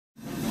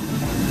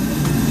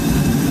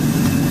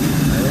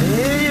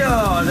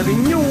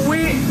牛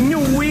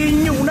尾、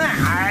牛腩，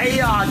哎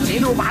呀，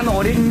筋头巴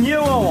脑的腻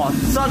哦！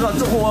这个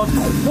之后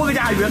活个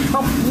家鱼，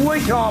它不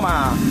香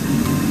吗？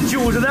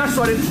就是咱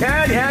说的，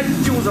天天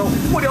就是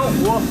胡聊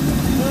胡，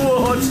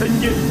我吃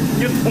你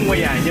捅我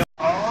眼睛！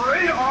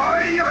哎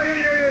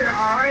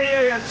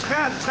呀，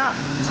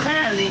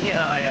馋人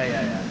呀！哎呀！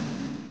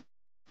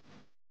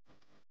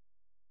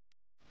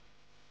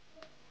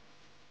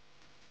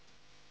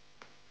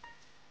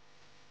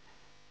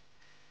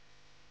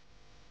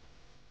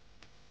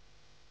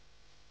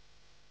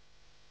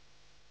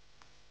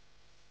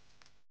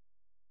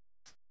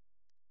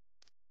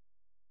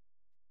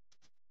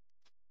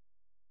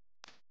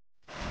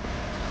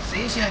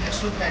新鲜的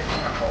蔬菜非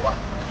常好啊，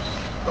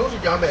都是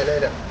家买来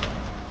的。